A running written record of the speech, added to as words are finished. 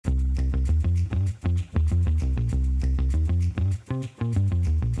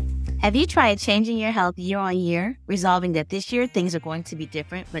Have you tried changing your health year on year, resolving that this year things are going to be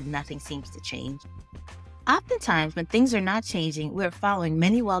different, but nothing seems to change? Oftentimes, when things are not changing, we're following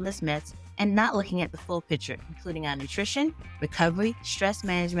many wellness myths and not looking at the full picture, including our nutrition, recovery, stress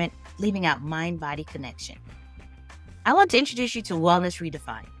management, leaving out mind-body connection. I want to introduce you to Wellness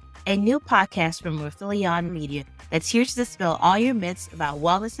Redefined, a new podcast from Refilion Media that's here to dispel all your myths about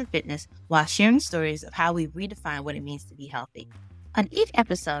wellness and fitness while sharing stories of how we redefine what it means to be healthy. On each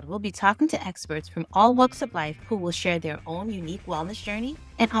episode, we'll be talking to experts from all walks of life who will share their own unique wellness journey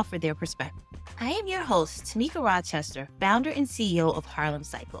and offer their perspective. I am your host, Tamika Rochester, founder and CEO of Harlem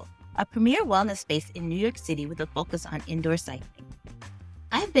Cycle, a premier wellness space in New York City with a focus on indoor cycling.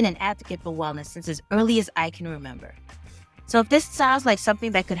 I've been an advocate for wellness since as early as I can remember. So if this sounds like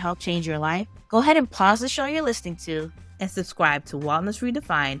something that could help change your life, go ahead and pause the show you're listening to and subscribe to Wellness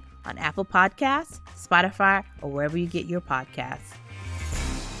Redefined on Apple Podcasts, Spotify, or wherever you get your podcasts.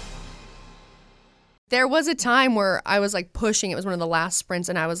 There was a time where I was like pushing. It was one of the last sprints,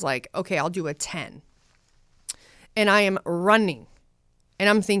 and I was like, okay, I'll do a 10. And I am running, and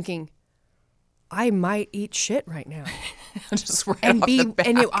I'm thinking, I might eat shit right now. Just right off the bat.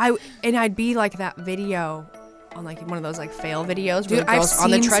 And I'd be like that video on like one of those like fail videos where Dude, the girl's I've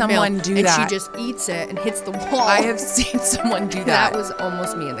on the seen treadmill someone do and that. she just eats it and hits the wall. I have seen someone do that. That was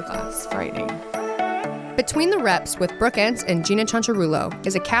almost me in the class. It's frightening. Between the Reps with Brooke Entz and Gina Chancharulo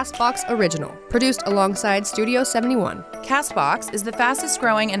is a CastBox original, produced alongside Studio 71. CastBox is the fastest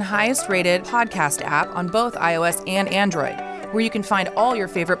growing and highest rated podcast app on both iOS and Android, where you can find all your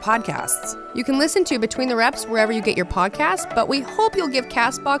favorite podcasts. You can listen to Between the Reps wherever you get your podcasts, but we hope you'll give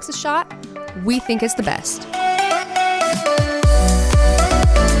CastBox a shot. We think it's the best.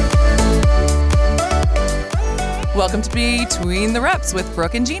 Welcome to Between the Reps with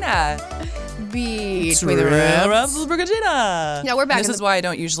Brooke and Gina. Between the Reps with Brooke and Gina. Yeah, we're back. This is why I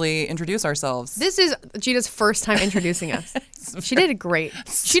don't usually introduce ourselves. This is Gina's first time introducing us. She did great.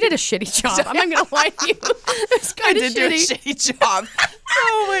 She did a shitty job. I'm not going to lie to you. It's kind of shitty. do a shitty job.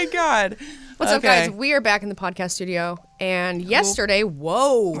 Oh my God. What's up, guys? We are back in the podcast studio. And yesterday,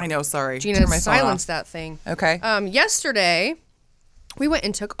 whoa. I know, sorry. Gina Turn my phone silenced off. that thing. Okay. Yesterday, we went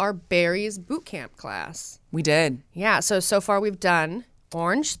and took our Berries Bootcamp class. We did. Yeah, so far we've done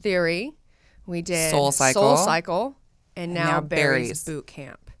Orange Theory. We did Soul Cycle. And now Berries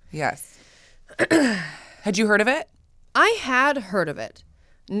Bootcamp. Yes. Had you heard of it? I had heard of it.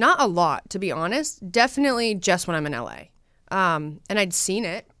 Not a lot, to be honest. Definitely just when I'm in LA. And I'd seen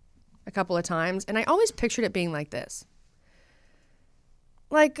it a couple of times, and I always pictured it being like this.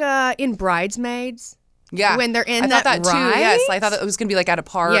 Like in Bridesmaids. Yeah. When they're in I that thought that ride. too. Yes, I thought that it was going to be like at a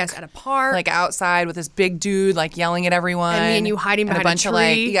park. Yes, at a park. Like outside with this big dude like yelling at everyone. And me and you hiding behind a bunch a of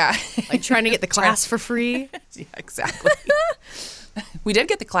like, tree. yeah. Like trying to get the class for free. Yeah, exactly. We did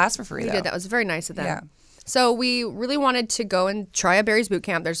get the class for free, though. We did. That was very nice of them. Yeah. So we really wanted to go and try a Berries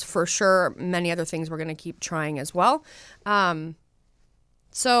Bootcamp. There's for sure many other things we're going to keep trying as well.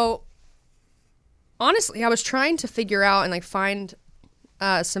 So honestly, I was trying to figure out and like find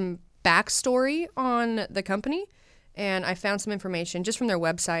some backstory on the company, and I found some information just from their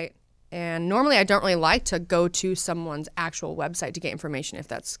website. And normally I don't really like to go to someone's actual website to get information if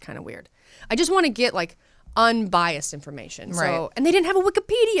that's kind of weird. I just want to get like unbiased information. Right. So, and they didn't have a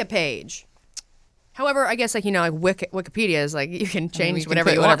Wikipedia page. However, I guess like, you know, like Wikipedia is like you can change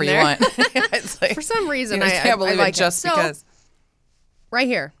whatever you want. It's like, For some reason, I can't believe like it just it. because. So, right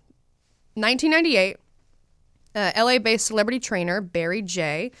here, 1998, LA-based celebrity trainer Barry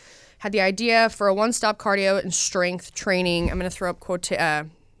J had the idea for a one-stop cardio and strength training. I'm going to throw up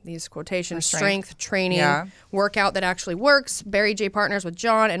these quotations. Strength training workout that actually works. Barry J partners with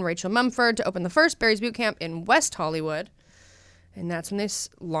John and Rachel Mumford to open the first Barry's Bootcamp in West Hollywood. And that's when they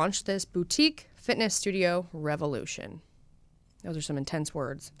launched this boutique fitness studio revolution. Those are some intense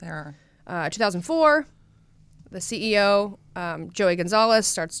words. There 2004, the CEO, Joey Gonzalez,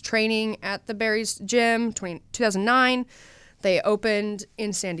 starts training at the Barry's Gym. 2009, they opened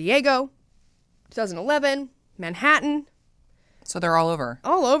in San Diego. 2011, Manhattan. So they're all over.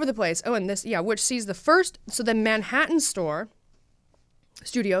 All over the place. Oh, and this, which sees the first, so the Manhattan studio,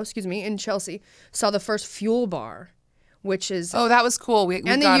 in Chelsea, saw the first Fuel Bar, which is... Oh, that was cool. We and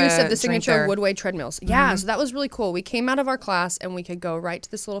got the use a of the drink signature there. Woodway treadmills. Yeah, so that was really cool. We came out of our class and we could go right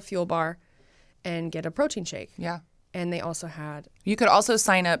to this little Fuel Bar and get a protein shake. Yeah. And they also had... You could also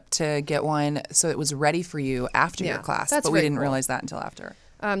sign up to get one so it was ready for you after your class, that's but we very didn't cool. realize that until after.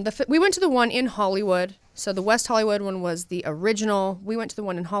 We went to the one in Hollywood. So the West Hollywood one was the original. We went to the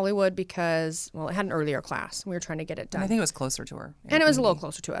one in Hollywood because, well, it had an earlier class. We were trying to get it done. And I think it was closer to her. And it was a little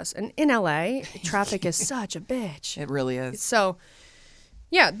closer to us. And in LA, traffic is such a bitch. It really is. So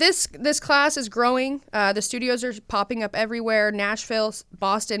Yeah, this class is growing. The studios are popping up everywhere. Nashville,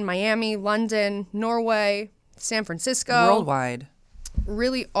 Boston, Miami, London, Norway, San Francisco. Worldwide.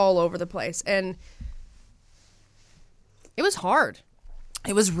 Really all over the place. And it was hard.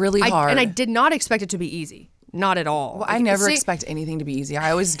 It was really hard. And I did not expect it to be easy. Not at all. Well, I never expect anything to be easy.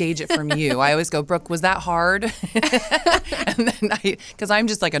 I always gauge it from you. I always go, Brooke, was that hard? And then because I'm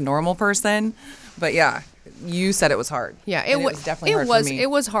just like a normal person. But yeah, you said it was hard. Yeah, it was definitely hard for me. It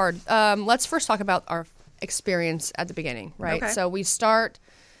was hard. Let's first talk about our experience at the beginning, right? Okay. So we start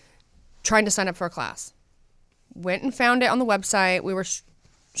trying to sign up for a class. Went and found it on the website. We were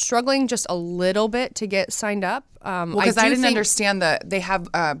struggling just a little bit to get signed up. Because I didn't understand that they have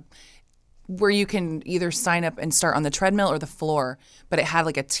where you can either sign up and start on the treadmill or the floor, but it had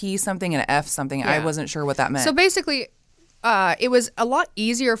like a T something and an F something. Yeah. I wasn't sure what that meant. So basically, it was a lot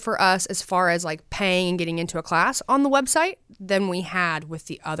easier for us as far as like paying and getting into a class on the website than we had with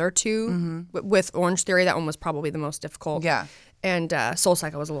the other two. With Orange Theory, that one was probably the most difficult. Yeah. And Soul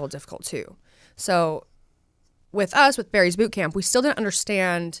Cycle was a little difficult too. So with us, with Barry's Bootcamp, we still didn't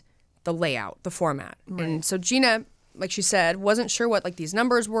understand the layout, the format. Right. And so Gina, like she said, wasn't sure what like these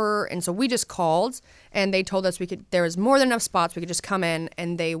numbers were. And so we just called and they told us there was more than enough spots. We could just come in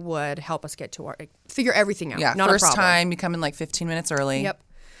and they would help us get to our, figure everything out. Yeah, not first a problem. time, you come in like 15 minutes early. Yep.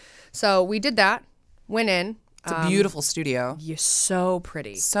 So we did that, went in. It's a beautiful studio. You're so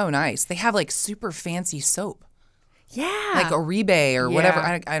pretty. So nice. They have like super fancy soap. Yeah. Like Oribe or whatever.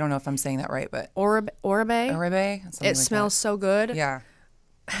 I don't know if I'm saying that right, but. Oribe? It smells so good. Yeah.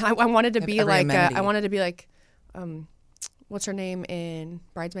 I wanted to be like, what's her name in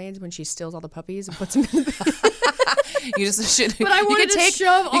Bridesmaids when she steals all the puppies and puts them in the You just should. But I wanted to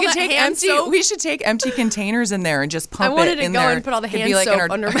shove all the hand soap. We should take empty containers in there and just pump it in there. I wanted to go and put all the hand soap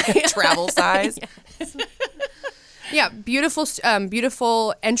under my travel size. Yeah,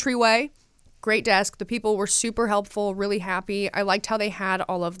 beautiful entryway. Great desk. The people were super helpful, really happy. I liked how they had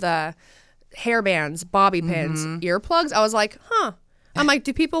all of the hairbands, bobby pins, earplugs. I was like, huh. I'm like,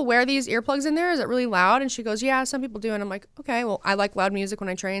 do people wear these earplugs in there? Is it really loud? And she goes, yeah, some people do. And I'm like, okay, well, I like loud music when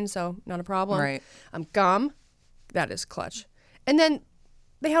I train, so not a problem. Right. Gum, that is clutch. And then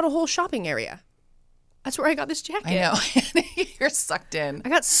they had a whole shopping area. That's where I got this jacket. I know. You're sucked in. I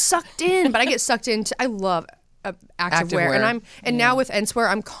got sucked in, but I get sucked into, I love activewear. And now with Enswear,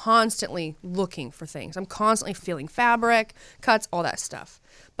 I'm constantly looking for things. I'm constantly feeling fabric, cuts, all that stuff.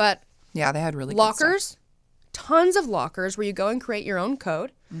 But yeah, they had really lockers. Good stuff. Tons of lockers where you go and create your own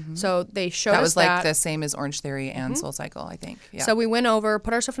code. So they showed us that was like the same as Orange Theory and Soul Cycle, I think. Yeah. So we went over,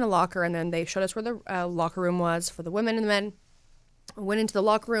 put our stuff in a locker, and then they showed us where the locker room was for the women and the men. Went into the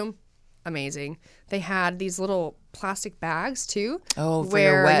locker room. Amazing. They had these little plastic bags too. Oh, for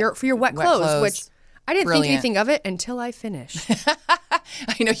your wet clothes, which I didn't think anything of it until I finished.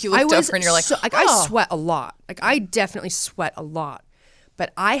 I know you looked over and you're like, I sweat a lot. Like I definitely sweat a lot,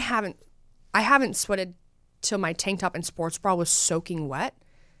 but I haven't sweated till my tank top and sports bra was soaking wet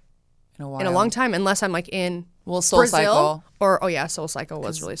in a long time, unless I'm like in Soul Brazil Cycle or Soul Cycle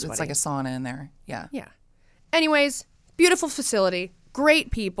was really sweaty. It's like a sauna in there. Yeah. Yeah. Anyways, beautiful facility, great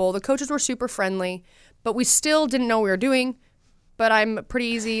people. The coaches were super friendly, but we still didn't know what we were doing. But I'm pretty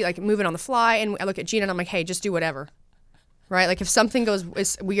easy, like moving on the fly. And I look at Gina and I'm like, hey, just do whatever. Right? Like if something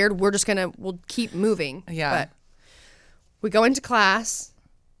is weird, we'll keep moving. Yeah. But we go into class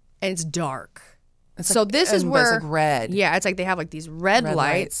and it's dark. So this is where it's like red. Yeah, it's like they have like these red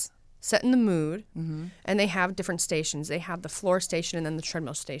lights set in the mood, and they have different stations. They have the floor station and then the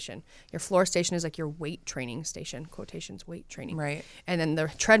treadmill station. Your floor station is like your weight training station, quotations, weight training. Right. And then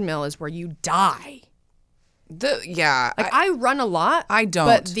the treadmill is where you die. I run a lot. I don't.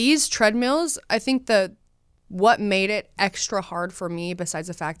 But these treadmills, I think what made it extra hard for me, besides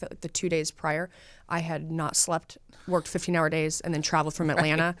the fact that like, the 2 days prior, I had not slept, worked 15-hour days, and then traveled from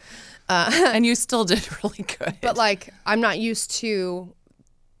Atlanta. And you still did really good. But like, I'm not used to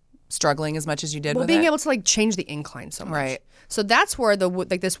struggling as much as you did with being it. able to like change the incline so much. Right. So that's where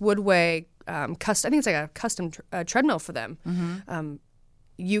this Woodway custom, I think it's like a custom treadmill for them.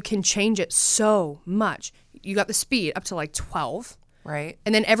 You can change it so much. You got the speed up to like 12. Right.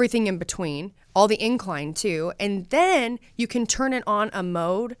 And then everything in between, all the incline too. And then you can turn it on a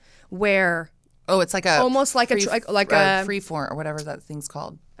mode where it's like almost like a freeform or whatever that thing's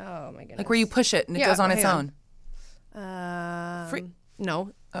called. Oh my goodness. Like where you push it and it goes on its own. Free?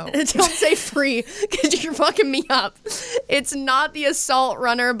 No. Oh. Don't say free because you're fucking me up. It's not the assault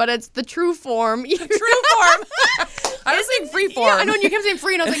runner, but it's the true form. True form. I was saying free form. Yeah, I know, and you kept saying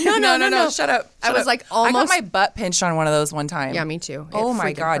free, and I was like, no. Shut up. I was like almost. I got my butt pinched on one of those one time. Yeah, me too. Oh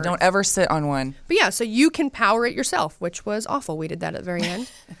my God, hurts. don't ever sit on one. But yeah, so you can power it yourself, which was awful. We did that at the very end.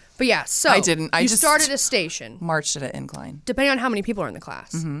 But yeah, so I didn't. I just started a station. Marched at an incline. Depending on how many people are in the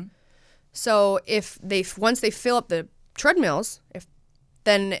class. So once they fill up the treadmills,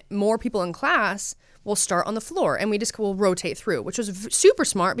 then more people in class will start on the floor, and we just will rotate through, which was super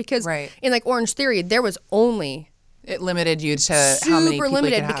smart because in like Orange Theory, there was only it limited you to how many people super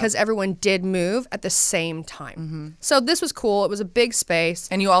limited you could because have. everyone did move at the same time. So this was cool. It was a big space.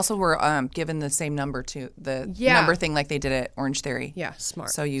 And you also were given the same number too, the number thing like they did at Orange Theory. Yeah, smart.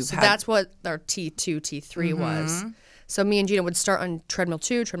 So that's what our T2, T3 was. So me and Gina would start on treadmill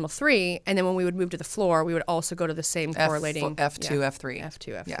 2, treadmill 3, and then when we would move to the floor, we would also go to the same correlating F2, F3.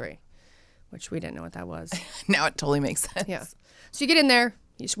 F2, F3, which we didn't know what that was. Now it totally makes sense. Yeah. So you get in there.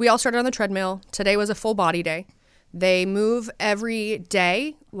 We all started on the treadmill. Today was a full body day. They move every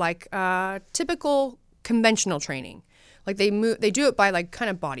day like typical conventional training. Like they do it by like kind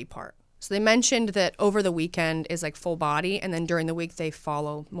of body part. So they mentioned that over the weekend is like full body, and then during the week they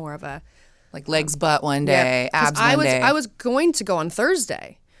follow more of a like legs, butt one day, abs one day. I was going to go on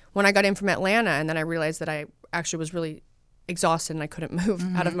Thursday when I got in from Atlanta, and then I realized that I actually was really exhausted and I couldn't move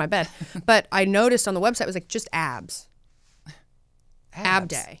out of my bed. But I noticed on the website it was like just abs. Ab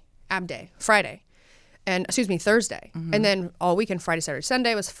day, Friday. And Thursday. And then all weekend, Friday, Saturday,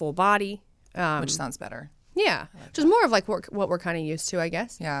 Sunday was full body. Which sounds better. Yeah. Just more of like what we're kind of used to, I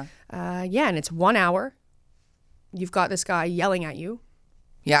guess. Yeah. And it's 1 hour. You've got this guy yelling at you.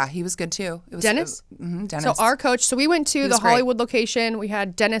 Yeah, he was good too. It was Dennis? Dennis. So our coach, so we went to the great. Hollywood location. We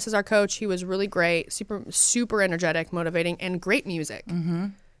had Dennis as our coach. He was really great, super energetic, motivating, and great music.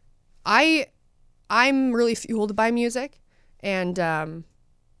 I'm really fueled by music, and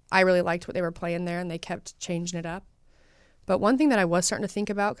I really liked what they were playing there, and they kept changing it up. But one thing that I was starting to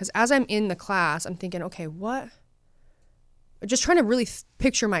think about, because as I'm in the class, I'm thinking, okay, what? Just trying to really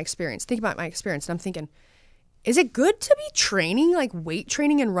picture my experience, think about my experience, and I'm thinking, is it good to be training, like weight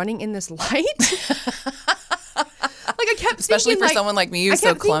training and running in this light? Like I kept especially thinking, for someone like me who's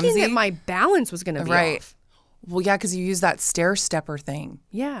so clumsy. I kept thinking that my balance was going to be off. Well, yeah, because you use that stair stepper thing.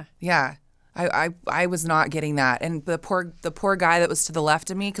 Yeah. Yeah. I was not getting that, and the poor guy that was to the left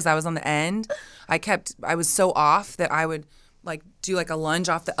of me, because I was on the end, I was so off that I would like do like a lunge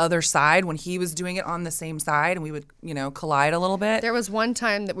off the other side when he was doing it on the same side, and we would collide a little bit. There was one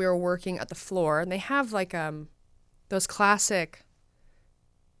time that we were working at the floor, and they have like those classic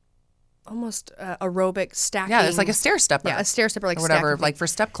almost aerobic stacking. Yeah, it's like a stair stepper. Yeah, a stair stepper like or whatever, stacking like for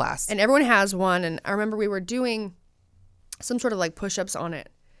step class. And everyone has one, and I remember we were doing some sort of like push-ups on it.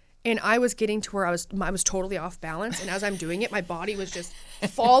 And I was getting to where I was totally off balance. And as I'm doing it, my body was just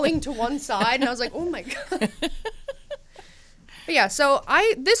falling to one side. And I was like, oh my God. But yeah, so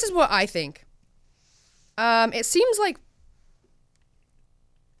this is what I think. It seems like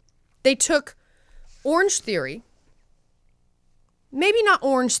they took Orange Theory, maybe not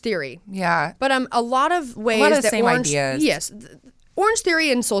Orange Theory. Yeah. But a lot of ways a lot of the that same Orange, ideas. Yes. Orange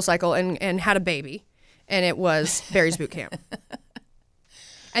Theory and Soul Cycle and had a baby. And it was Barry's Bootcamp.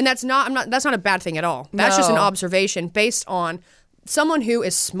 And that's not a bad thing at all. That's just an observation based on someone who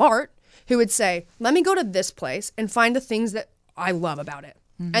is smart, who would say, let me go to this place and find the things that I love about it.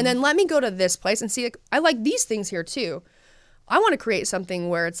 And then let me go to this place and see, like, I like these things here too. I want to create something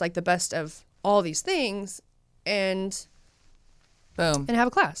where it's like the best of all these things and boom. And have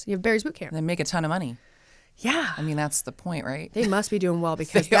a class. You have Barry's Bootcamp. And then make a ton of money. Yeah. I mean, that's the point, right? They must be doing well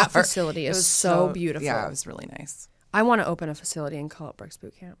because that facility is so beautiful. Yeah, it was really nice. I want to open a facility and call it Brooks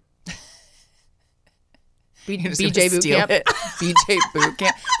Bootcamp. BJ Bootcamp. BJ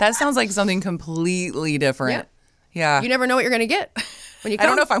Bootcamp. That sounds like something completely different. Yeah. You never know what you're going to get when you come. I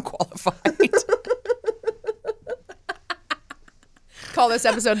don't know if I'm qualified. Call this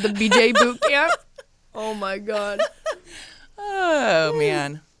episode the BJ Bootcamp. Oh my God. Oh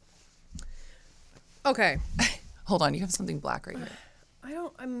man. Okay. Hold on, you have something black right here.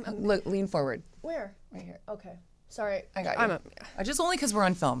 I'm Look, lean forward. Where? Right here. Okay. Sorry. I got you. I just only because we're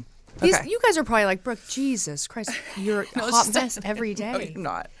on film. You guys are probably like, Brooke, Jesus Christ, you're a hot mess every day. No, you're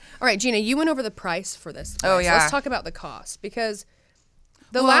not. All right, Gina, you went over the price for this place. Oh, yeah. Let's talk about the cost, because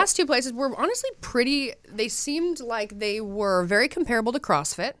the last two places were honestly they seemed like they were very comparable to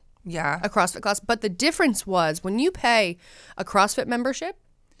CrossFit. Yeah. A CrossFit class. But the difference was when you pay a CrossFit membership,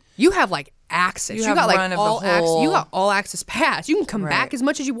 you have like access. You got like all access. You got all access pass. You can come back as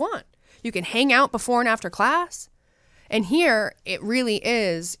much as you want. You can hang out before and after class. And here it really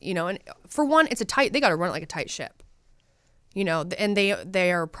is, and for one, they got to run it like a tight ship. And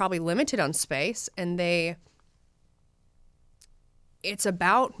they are probably limited on space, and they it's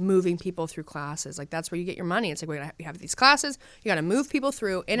about moving people through classes. Like, that's where you get your money. It's like, we have these classes. You got to move people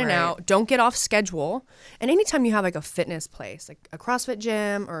through in and out. Don't get off schedule. And anytime you have like a fitness place, like a CrossFit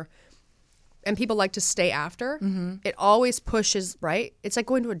gym and people like to stay after, it always pushes, right? It's like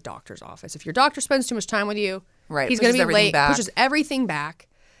going to a doctor's office. If your doctor spends too much time with you, he's going to be late, pushes everything back,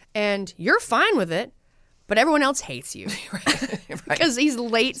 and you're fine with it, but everyone else hates you because he's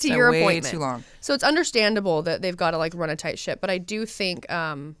late to your appointment. Way too long. So it's understandable that they've got to like run a tight ship. But I do think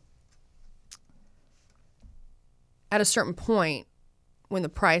at a certain point, when the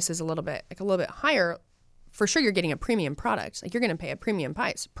price is a little bit higher, for sure you're getting a premium product. Like, you're going to pay a premium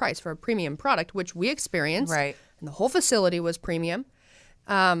price for a premium product, which we experienced. Right. And the whole facility was premium.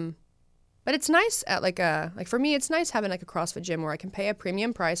 But it's nice at like for me, it's nice having like a CrossFit gym where I can pay a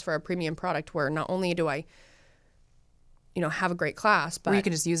premium price for a premium product, where not only do I, have a great class, but or you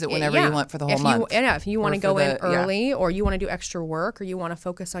can just use it whenever you want for the whole month. If you want to go in early, or you want to do extra work, or you want to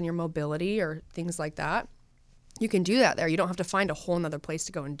focus on your mobility or things like that, you can do that there. You don't have to find a whole nother place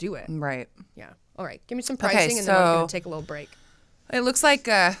to go and do it. Right. Yeah. All right. Give me some pricing, and then we're going to take a little break. It looks like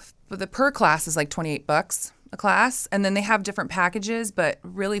the per class is like $28 a class, and then they have different packages, but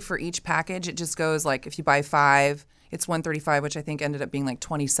really for each package it just goes like, if you buy 5, it's $135, which I think ended up being like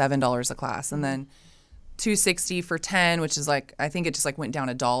 $27 a class, and then $260 for 10, which is like, I think it just like went down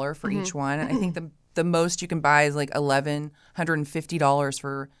 $1 for each one, and I think the most you can buy is like $1,150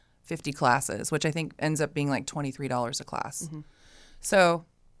 for 50 classes, which I think ends up being like $23 a class. So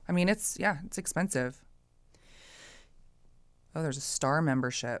I mean, it's expensive. Oh, there's a star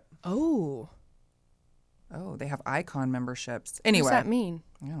membership. Oh, they have icon memberships. Anyway. What does that mean?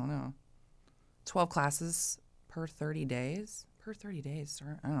 I don't know. 12 classes per 30 days? Per 30 days.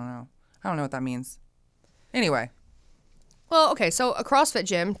 I don't know. I don't know what that means. Anyway. Well, okay, so a CrossFit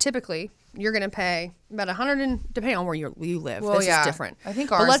gym, typically, you're going to pay about depending on where you live. Well, this is different. I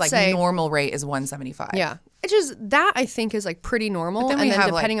think ours, normal rate is $175. Yeah. It's just, that I think is like pretty normal. And then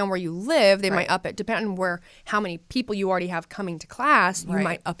depending on where you live, they might up it. Depending on how many people you already have coming to class, you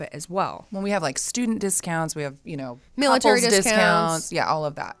might up it as well. When we have like student discounts, we have, military discounts. Yeah, all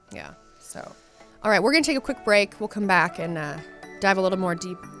of that. Yeah. So. All right, we're going to take a quick break. We'll come back and dive a little more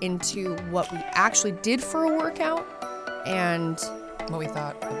deep into what we actually did for a workout and what we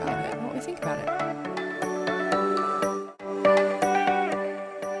thought about it. What we think about it.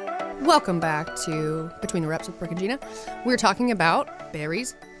 Welcome back to Between the Reps with Brooke and Gina. We're talking about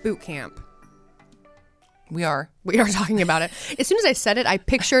Barry's Bootcamp. We are talking about it. As soon as I said it, I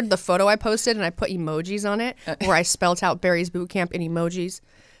pictured the photo I posted and I put emojis on it where I spelt out Barry's Bootcamp in emojis.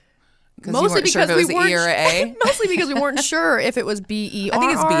 Mostly because we weren't sure if it was E or A. Mostly because we weren't sure if it was BERR. I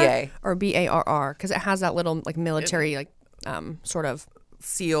think it's BA or BARR, because it has that little like military like sort of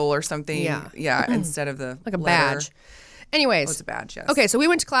seal or something. Yeah, instead of the like a letter. badge. Anyways, it's a badge. Yes. Okay, so we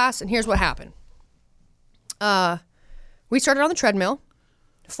went to class, and here's what happened. We started on the treadmill,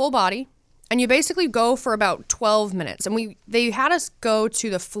 full body, and you basically go for about 12 minutes. And they had us go to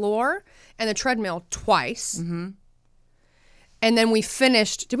the floor and the treadmill twice. Mm-hmm. And then we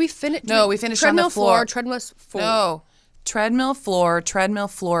finished. Did we finish? No, we finished on the floor. Treadmill floor. No, treadmill floor,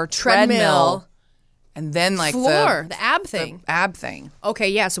 treadmill. And then like the ab thing. The ab thing. Okay,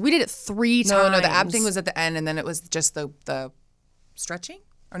 yeah. So we did it 3 times. No, the ab thing was at the end, and then it was just the stretching.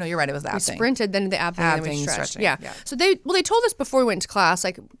 Or no, you're right. It was the ab thing. We sprinted, then the ab thing, then we stretched. Stretching. Yeah. So they told us before we went to class,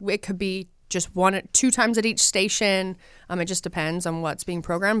 like it could be just 2 times at each station. It just depends on what's being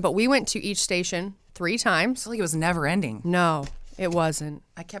programmed. But we went to each station 3 times. I feel like it was never ending. No, it wasn't.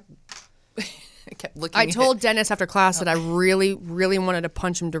 I kept looking. I told Dennis after class that I really, really wanted to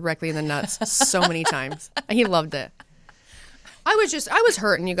punch him directly in the nuts so many times. He loved it. I was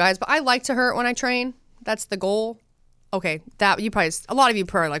hurting, you guys, but I like to hurt when I train. That's the goal. Okay, a lot of you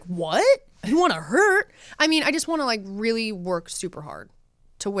probably are like, what? You want to hurt? I mean, I just want to like really work super hard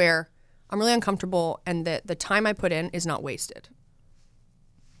to where I'm really uncomfortable and that the time I put in is not wasted.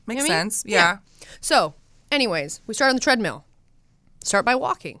 Makes sense. Yeah. So, anyways, we start on the treadmill. Start by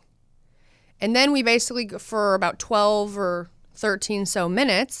walking. And then we basically, for about 12 or 13 so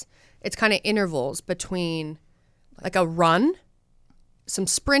minutes, it's kind of intervals between like a run, some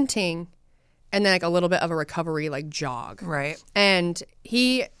sprinting, and then like a little bit of a recovery, like jog. Right. And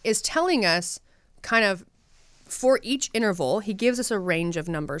he is telling us kind of for each interval, he gives us a range of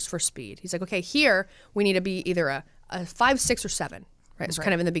numbers for speed. He's like, okay, here we need to be either a 5, 6, or 7, right? It's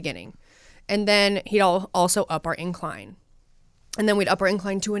kind of in the beginning. And then he'd also up our incline. And then we'd up our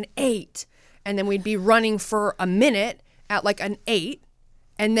incline to an 8. And then we'd be running for a minute at like an 8.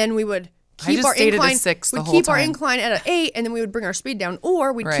 And then we would I keep just our stayed at a incline. 6 the We'd whole keep our time. incline at an 8, and then we would bring our speed down,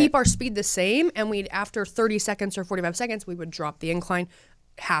 or we'd Right. keep our speed the same, and we'd after 30 seconds or 45 seconds, we would drop the incline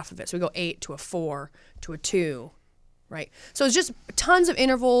half of it. So we go 8 to a 4 to a 2, right? So it's just tons of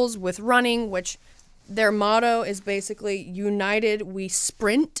intervals with running, which their motto is basically united we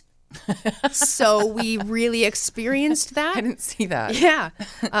sprint. So we really experienced that. I didn't see that. Yeah.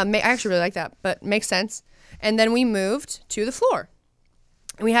 I actually really like that, but makes sense. And then we moved to the floor.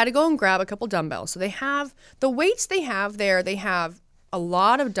 And we had to go and grab a couple dumbbells. So they have the weights they have there, they have a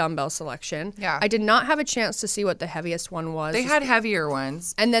lot of dumbbell selection. Yeah. I did not have a chance to see what the heaviest one was. They had heavier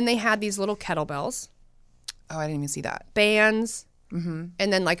ones. And then they had these little kettlebells, Oh, I didn't even see that. bands, and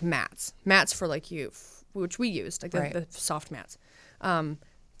then like mats. Mats for like which we used, like Right. the soft mats.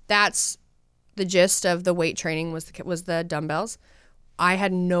 That's the gist of the weight training was the dumbbells. I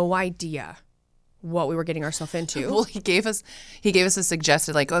had no idea what we were getting ourselves into. Well, he gave us a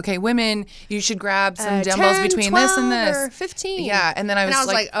suggested like, okay, women, you should grab some 10, dumbbells between 12, this and this. or 15. Yeah, and then I was,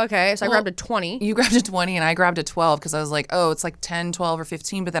 like, okay, so I well, grabbed a 20. You grabbed a 20 and I grabbed a 12 because I was like, oh, it's like 10, 12, or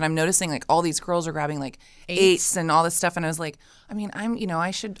 15. But then I'm noticing like all these girls are grabbing like eights and all this stuff. And I was like, I mean,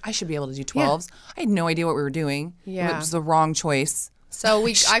 I should be able to do 12s. I had no idea what we were doing. Yeah. It was the wrong choice. So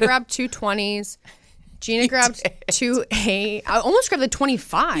I grabbed two 20s. Gina grabbed two 8. I almost grabbed the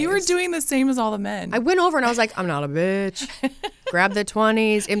 25. You were doing the same as all the men. I went over and I was like, I'm not a bitch. Grab the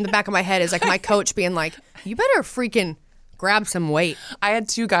 20s. In the back of my head is like my coach being like, you better freaking grab some weight. I had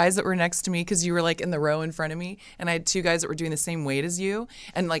two guys that were next to me because you were like in the row in front of me, and I had two guys that were doing the same weight as you.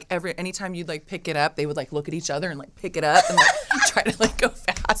 And like anytime you'd like pick it up, they would like look at each other and like pick it up and like try to like go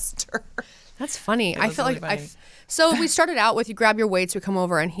faster. That's funny. I was felt really like funny. So we started out with you grab your weights, we come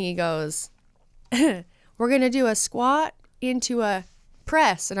over and he goes, we're going to do a squat into a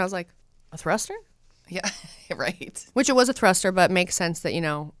press. And I was like, a thruster? Yeah, right. Which it was a thruster, but makes sense that,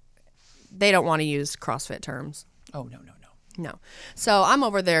 they don't want to use CrossFit terms. Oh, no. No. So I'm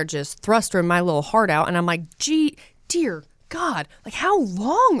over there just thrusting my little heart out. And I'm like, gee, dear God, like how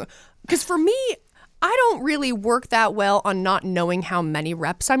long? Because for me, I don't really work that well on not knowing how many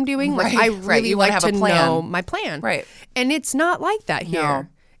reps I'm doing. Like I Right. really You wanna like have to a plan. know my plan. Right. And it's not like that here. No.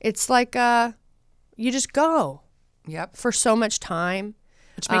 It's like you just go Yep. for so much time.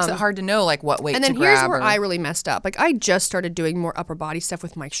 Which makes it hard to know like what weight And then to grab. here's where or- I really messed up. Like I just started doing more upper body stuff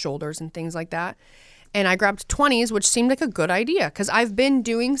with my shoulders and things like that. And I grabbed 20s, which seemed like a good idea because I've been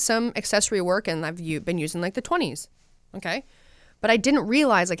doing some accessory work and I've been using like the 20s. Okay. But I didn't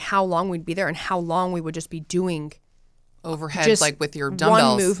realize like how long we'd be there and how long we would just be doing overhead just like with your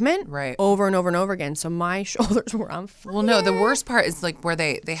dumbbells. one movement Right. over and over and over again. So my shoulders were on fire. Well, no, the worst part is like where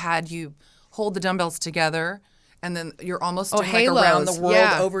they had you hold the dumbbells together and then you're almost doing like around the halos, world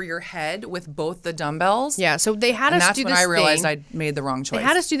yeah. over your head with both the dumbbells. Yeah. So they had And us that's do when this I realized thing. I made the wrong choice. They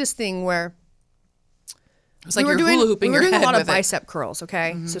had us do this thing where it was like we were you're hula hooping we were your doing head a lot of with it. bicep curls,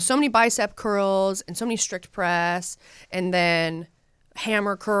 okay? So many bicep curls and so many strict press and then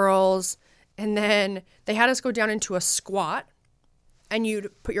hammer curls. And then they had us go down into a squat and you'd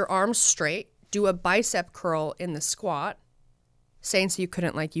put your arms straight, do a bicep curl in the squat, saying so you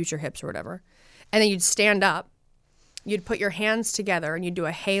couldn't like use your hips or whatever. And then you'd stand up, you'd put your hands together and you'd do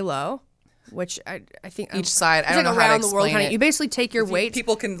a halo, which I think Each side. I it's don't like know how to around the world explain kind it. of. You basically take your weight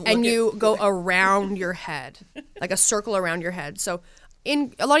people can look and at- you go around your head, like a circle around your head. So,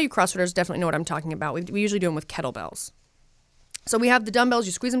 in a lot of you CrossFitters definitely know what I'm talking about. We usually do them with kettlebells. So we have the dumbbells.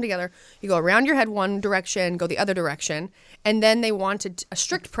 You squeeze them together. You go around your head one direction, go the other direction, and then they wanted a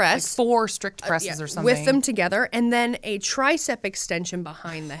strict press 4 strict presses or something. with them together, and then a tricep extension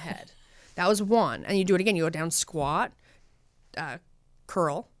behind the head. That was one, and you do it again. You go down, squat,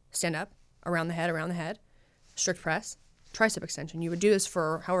 curl, stand up, around the head, strict press, tricep extension. You would do this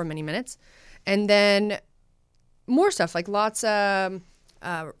for however many minutes. And then more stuff, like lots of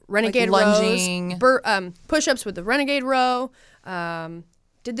renegade lunging. rows, push-ups with the renegade row.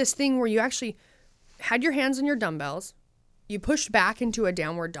 Did this thing where you actually had your hands on your dumbbells, you pushed back into a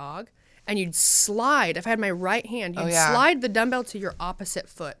downward dog, and you'd slide. If I had my right hand, you'd yeah. slide the dumbbell to your opposite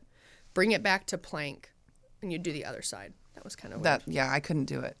foot, bring it back to plank, and you'd do the other side. That was kind of weird. Yeah, I couldn't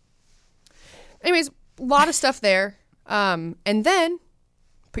do it. Anyways, a lot of stuff there. And then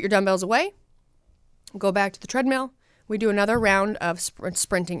put your dumbbells away, go back to the treadmill. We do another round of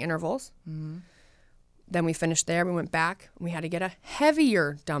sprinting intervals. Mm-hmm. Then we finished there. We went back. We had to get a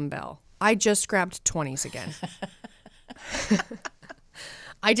heavier dumbbell. I just grabbed 20s again.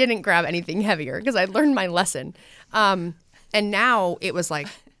 I didn't grab anything heavier because I learned my lesson. And now it was like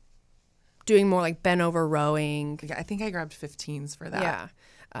doing more like bent over rowing. Yeah, I think I grabbed 15s for that. Yeah.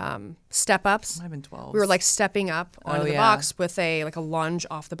 step ups. Might have been 12. We were like stepping up onto the yeah. box with a lunge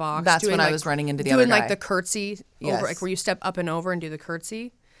off the box. That's when I like, was running into the other doing guy. like the curtsy Yes. over, like where you step up and over and do the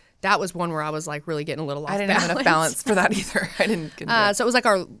curtsy. That was one where I was like really getting a little off I didn't have enough balance for that either. I didn't. So it was like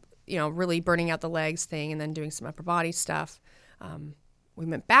our, really burning out the legs thing and then doing some upper body stuff. We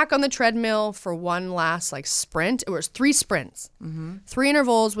went back on the treadmill for one last like sprint. It was 3 sprints, 3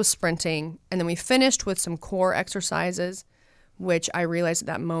 intervals with sprinting. And then we finished with some core exercises, which I realized at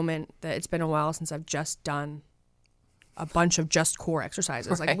that moment that it's been a while since I've just done a bunch of just core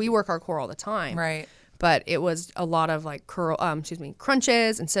exercises. Right. Like we work our core all the time. Right. But it was a lot of like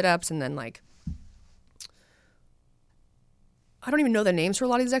crunches and sit-ups and then like, I don't even know the names for a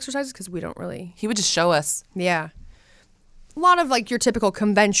lot of these exercises because we don't really. He would just show us. Yeah. A lot of like your typical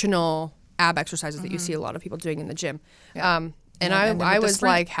conventional ab exercises that you see a lot of people doing in the gym. Yeah. And then with I the was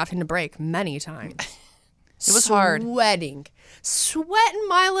sprint. like having to break many times. It was hard. Sweating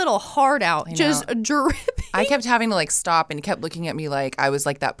my little heart out, just dripping. I kept having to like stop, and he kept looking at me like I was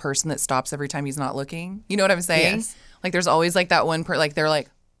like that person that stops every time he's not looking. You know what I'm saying? Yes. Like there's always like that one like they're like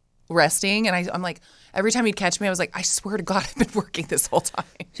resting, and I'm like every time he'd catch me, I was like, I swear to God, I've been working this whole time.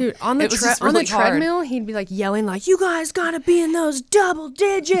 Dude, on the It was just really hard. treadmill, he'd be like yelling like, "You guys gotta be in those double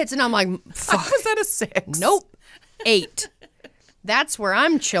digits," and I'm like, "Fuck." I was at a 6. Nope, 8. That's where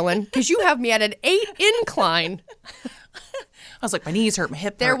I'm chilling because you have me at an 8 incline. I was like, my knees hurt, my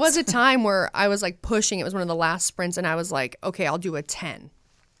hip hurts. There was a time where I was like pushing. It was one of the last sprints, and I was like, okay, I'll do a 10.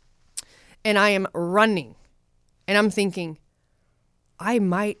 And I am running, and I'm thinking, I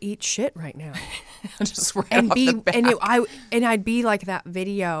might eat shit right now, just right and off the bat. I'd be like that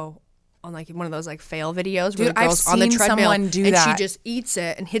video on like one of those like fail videos where Dude, the girl's on the seen treadmill someone do and that. she just eats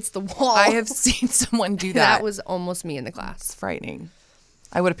it and hits the wall. I have seen someone do that. That was almost me in the class. It's frightening.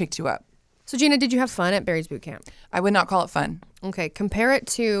 I would have picked you up. So Gina, did you have fun at Barry's Bootcamp? I would not call it fun. Okay, compare it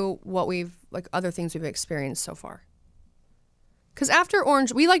to what we've like other things we've experienced so far. Because after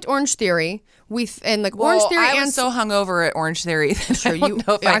Orange, we liked Orange Theory. Orange Theory I and was so hungover at Orange Theory. That Sure, I don't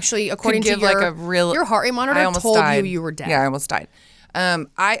know if actually, according could give to your, like a real, your heart rate monitor I almost told died. you were dead. Yeah, I almost died. I'll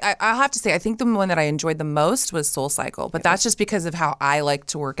have to say, I think the one that I enjoyed the most was Soul Cycle, but that's just because of how I like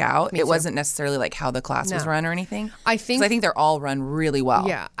to work out. It wasn't necessarily like how the class was run or anything. I think 'Cause I think they're all run really well.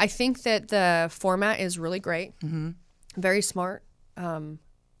 Yeah, I think that the format is really great. Mm-hmm. Very smart.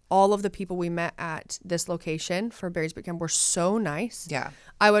 All of the people we met at this location for Barry's Bootcamp were so nice. Yeah.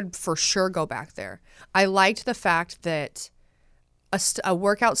 I would for sure go back there. I liked the fact that a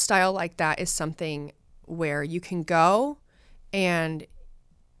workout style like that is something where you can go and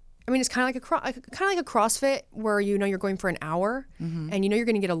I mean it's kind of like a CrossFit where you're going for an hour and you're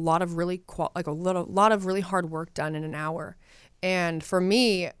going to get a lot of really lot of really hard work done in an hour. And for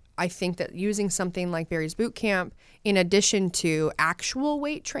me, I think that using something like Barry's Bootcamp in addition to actual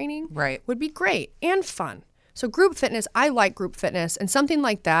weight training would be great and fun. So group fitness, I like group fitness, and something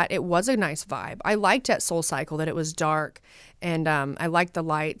like that, it was a nice vibe. I liked at Soul Cycle that it was dark, and I liked the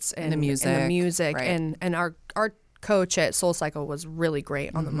lights and the music, right. and our coach at Soul Cycle was really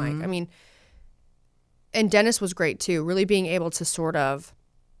great on the mic. I mean, and Dennis was great too, really being able to sort of,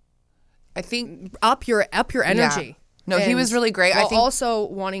 I think up your energy. Yeah. No, he was really great. While I think also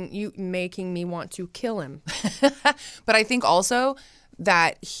making me want to kill him. But I think also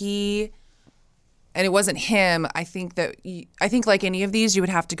that and it wasn't him. I think like any of these, you would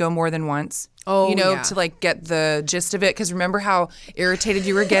have to go more than once. Oh, yeah. To like get the gist of it. Because remember how irritated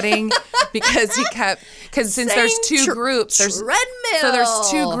you were getting because since there's two groups, there's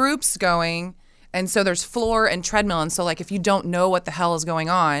 2 groups going. And so there's floor and treadmill. And so like if you don't know what the hell is going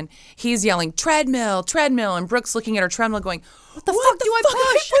on, he's yelling, treadmill, treadmill. And Brooke's looking at her treadmill going, what the fuck do I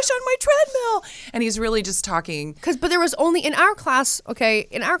push on my treadmill? And he's really just talking. But there was only, in our class, there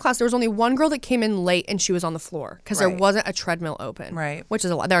was only one girl that came in late and she was on the floor because there wasn't a treadmill open. Right. Which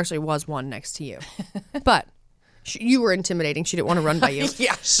is a lot. There actually was one next to you. But you were intimidating. She didn't want to run by you.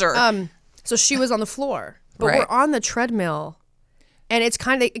 Yeah, sure. So she was on the floor. But we're on the treadmill. And it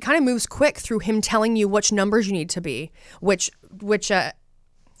kind of moves quick through him telling you which numbers you need to be, which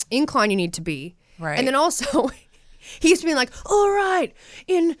incline you need to be. Right. And then also he's being like, all right,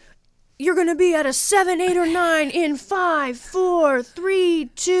 you're going to be at a 7, 8, or 9 in 5, 4, 3,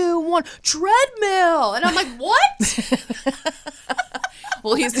 2, 1, treadmill. And I'm like, what?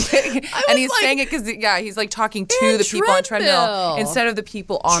 Well, he's saying it because he's like talking to the people on treadmill instead of the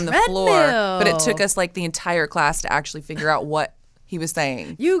people on the floor. But it took us like the entire class to actually figure out what he was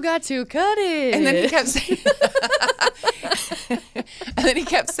saying. You got to cut it. And then he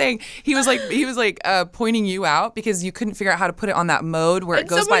kept saying, he was like pointing you out because you couldn't figure out how to put it on that mode where it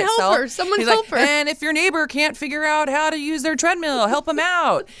goes by itself. Someone he's help like, her. and if your neighbor can't figure out how to use their treadmill, help them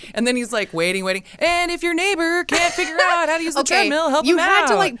out. And then he's like waiting. And if your neighbor can't figure out how to use the treadmill, help them out. You had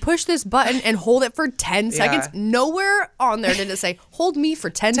to like push this button and hold it for 10 seconds. Nowhere on there did it say, hold me for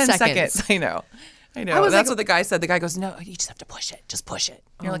 10 seconds. I know. That's what the guy said. The guy goes, no, you just have to push it. Just push it.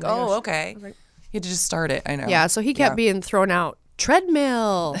 And you're like, oh, okay. You had to just start it. I know. Yeah, so he kept being thrown out,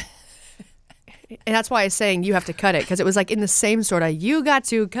 treadmill. And that's why I was saying you have to cut it, because it was like in the same sort of, you got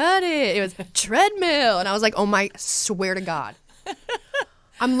to cut it. It was treadmill. And I was like, oh my, swear to God.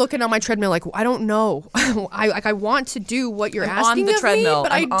 I'm looking on my treadmill like, I don't know. I want to do what you're asking on the of treadmill. me,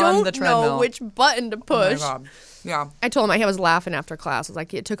 but I don't know which button to push. Oh my God. Yeah. I told him, I was laughing after class. I was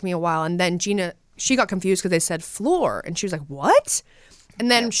like, it took me a while. And then Gina, she got confused because they said floor. And she was like, what? And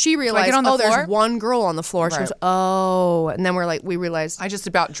then she realized, there's one girl on the floor. She was, and then we realized. I just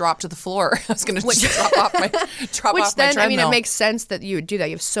about dropped to the floor. I was going to drop off my treadmill. I mean, it makes sense that you would do that.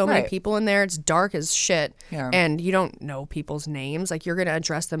 You have so many people in there. It's dark as shit. Yeah. And you don't know people's names. Like, you're going to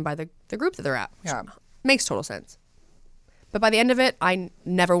address them by the group that they're at. Yeah. Makes total sense. But by the end of it, I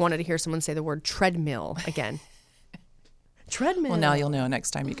never wanted to hear someone say the word treadmill again. Treadmill. Well, now you'll know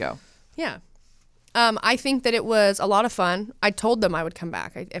next time you go. Yeah. I think that it was a lot of fun. I told them I would come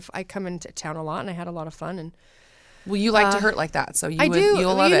back. If I come into town a lot, and I had a lot of fun. And well, you like to hurt like that, so you'll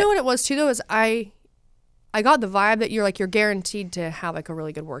love it. You know what it was too, though, is I got the vibe that you're guaranteed to have like a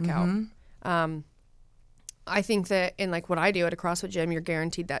really good workout. Mm-hmm. I think that in like what I do at a CrossFit gym, you're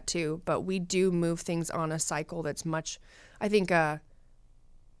guaranteed that too. But we do move things on a cycle that's much, I think,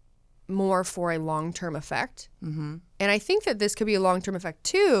 more for a long-term effect. Mm-hmm. And I think that this could be a long-term effect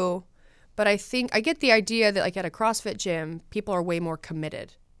too. But I think I get the idea that like at a CrossFit gym, people are way more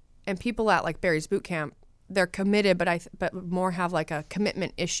committed, and people at like Barry's Bootcamp, they're committed, but more have like a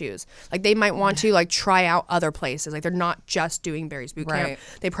commitment issues. Like they might want to like try out other places. Like they're not just doing Barry's Bootcamp. Right.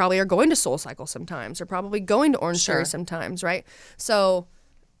 They probably are going to SoulCycle sometimes. They're probably going to Orange Theory sometimes, right? So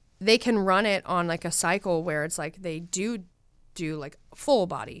they can run it on like a cycle where it's like they do like full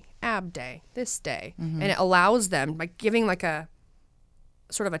body ab day this day, and it allows them by giving like a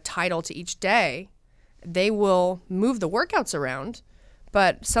sort of a title to each day, they will move the workouts around.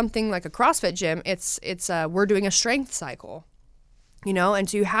 But something like a CrossFit gym, it's we're doing a strength cycle, and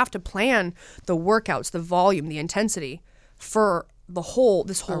so you have to plan the workouts, the volume, the intensity for this whole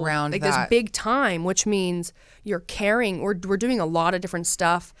around like this big time, which means you're carrying. We're doing a lot of different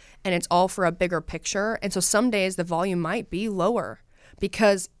stuff, and it's all for a bigger picture. And so some days the volume might be lower,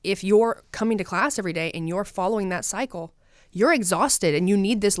 because if you're coming to class every day and you're following that cycle, you're exhausted and you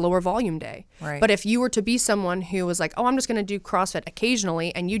need this lower volume day. Right. But if you were to be someone who was like, oh, I'm just going to do CrossFit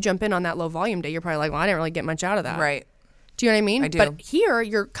occasionally, and you jump in on that low volume day, you're probably like, well, I didn't really get much out of that. Right. Do you know what I mean? I do. But here,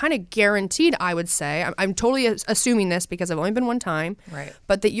 you're kind of guaranteed, I would say, I'm totally assuming this because I've only been one time, right?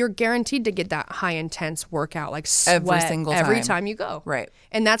 But that you're guaranteed to get that high intense workout, like sweat every time you go. Right.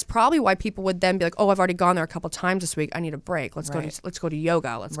 And that's probably why people would then be like, oh, I've already gone there a couple times this week. I need a break. Let's go to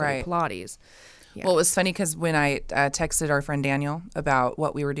yoga. Let's go to Pilates. Yeah. Well, it was funny because when I texted our friend Daniel about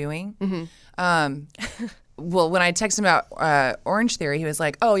what we were doing, well, when I texted him about Orange Theory, he was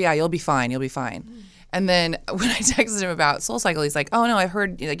like, oh, yeah, you'll be fine. You'll be fine. And then when I texted him about SoulCycle, he's like, oh, no, I've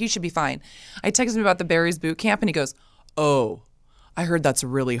heard, like, you should be fine. I texted him about the Barry's Bootcamp, and he goes, oh, I heard that's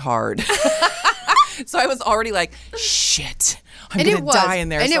really hard. So I was already like, shit, I'm going to die in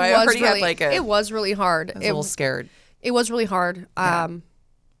there. And so I already really, had like it was really hard. I was a little scared. It was really hard.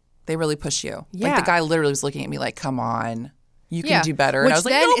 They really push you. Yeah. Like the guy literally was looking at me like, come on, you can do better. And I was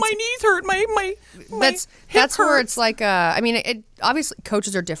like, no, my knees hurt. My that's where hurts. it's like, I mean, it obviously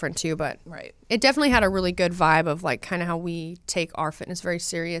coaches are different too, but it definitely had a really good vibe of like kind of how we take our fitness very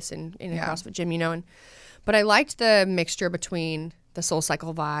serious in a CrossFit gym, but I liked the mixture between the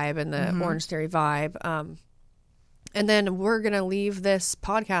SoulCycle vibe and the Orange Theory vibe. And then we're going to leave this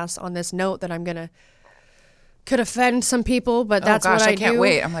podcast on this note that could offend some people, but that's what I do. I can't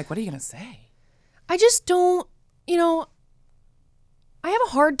wait. I'm like, what are you going to say? I just don't, I have a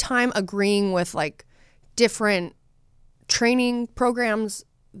hard time agreeing with like different training programs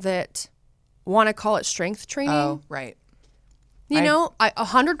that want to call it strength training. Oh, right.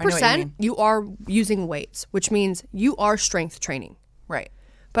 100% you are using weights, which means you are strength training. Right.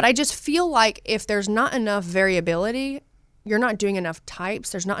 But I just feel like if there's not enough variability, you're not doing enough types,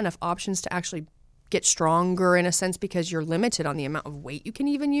 there's not enough options to actually get stronger in a sense because you're limited on the amount of weight you can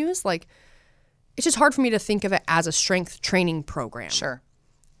even use. Like, it's just hard for me to think of it as a strength training program. Sure.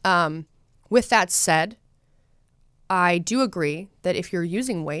 With that said, I do agree that if you're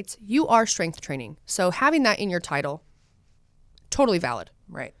using weights, you are strength training. So having that in your title, totally valid.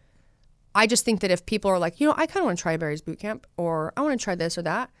 Right. I just think that if people are like, I kind of want to try Barry's Bootcamp, or I want to try this or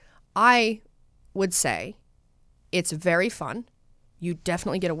that, I would say it's very fun. You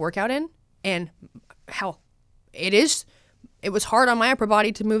definitely get a workout in, and hell, it was hard on my upper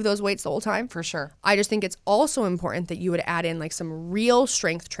body to move those weights the whole time. For sure. I just think it's also important that you would add in like some real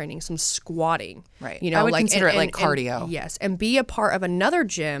strength training, some squatting. Right. I would consider it like cardio. Yes. And be a part of another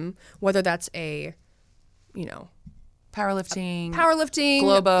gym, whether that's a, powerlifting,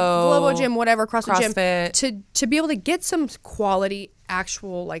 Globo gym, whatever, CrossFit gym, to be able to get some quality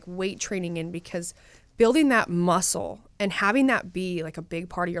actual like weight training in, because building that muscle and having that be like a big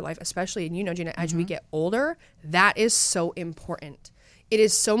part of your life, especially, and Gina, as we get older, that is so important. It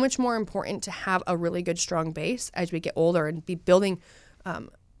is so much more important to have a really good, strong base as we get older and be building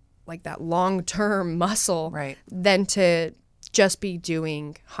like that long-term muscle than to just be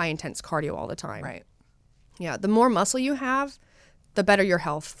doing high-intense cardio all the time. Right. Yeah, the more muscle you have, the better your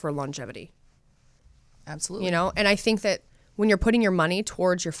health for longevity. Absolutely. And I think that when you're putting your money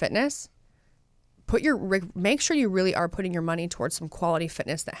towards your fitness, make sure you really are putting your money towards some quality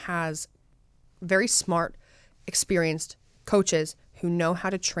fitness that has very smart, experienced coaches who know how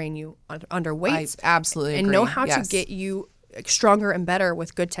to train you under weights. I absolutely and agree. know how to get you stronger and better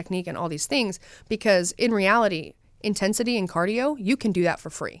with good technique and all these things. Because in reality, intensity and cardio, you can do that for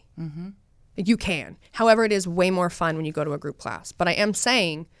free. Mm-hmm. You can. However, it is way more fun when you go to a group class. But I am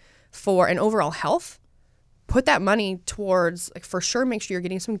saying, for an overall health, put that money towards, like, for sure, make sure you're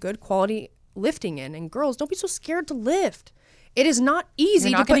getting some good quality lifting in. And girls, don't be so scared to lift. It is not easy.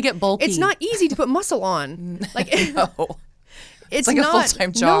 You're not going to get bulky. It's not easy to put muscle on. Like, no. It's like not, a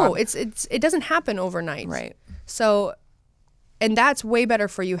full-time job. No, it doesn't happen overnight. Right. So, and that's way better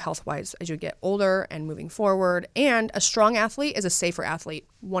for you health-wise as you get older and moving forward. And a strong athlete is a safer athlete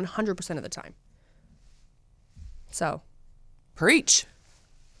 100% of the time. So. Preach.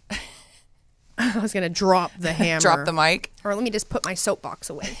 I was going to drop the hammer. Drop the mic. Or let me just put my soapbox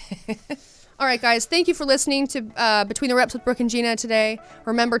away. All right, guys. Thank you for listening to Between the Reps with Brooke and Gina today.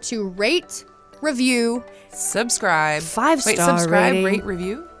 Remember to rate, review, subscribe. 5-star subscribe, rating.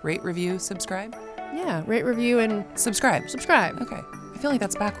 rate, review, subscribe. Yeah, rate, review, and subscribe. Okay. I feel like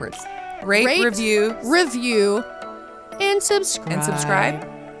that's backwards. Rate, review, and subscribe.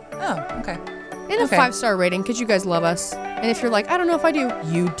 Oh, okay. And a 5-star rating, because you guys love us. And if you're like, I don't know if I do,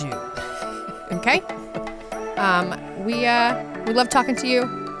 you do. Okay? We love talking to you,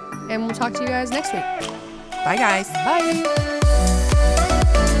 and we'll talk to you guys next week. Bye, guys. Bye.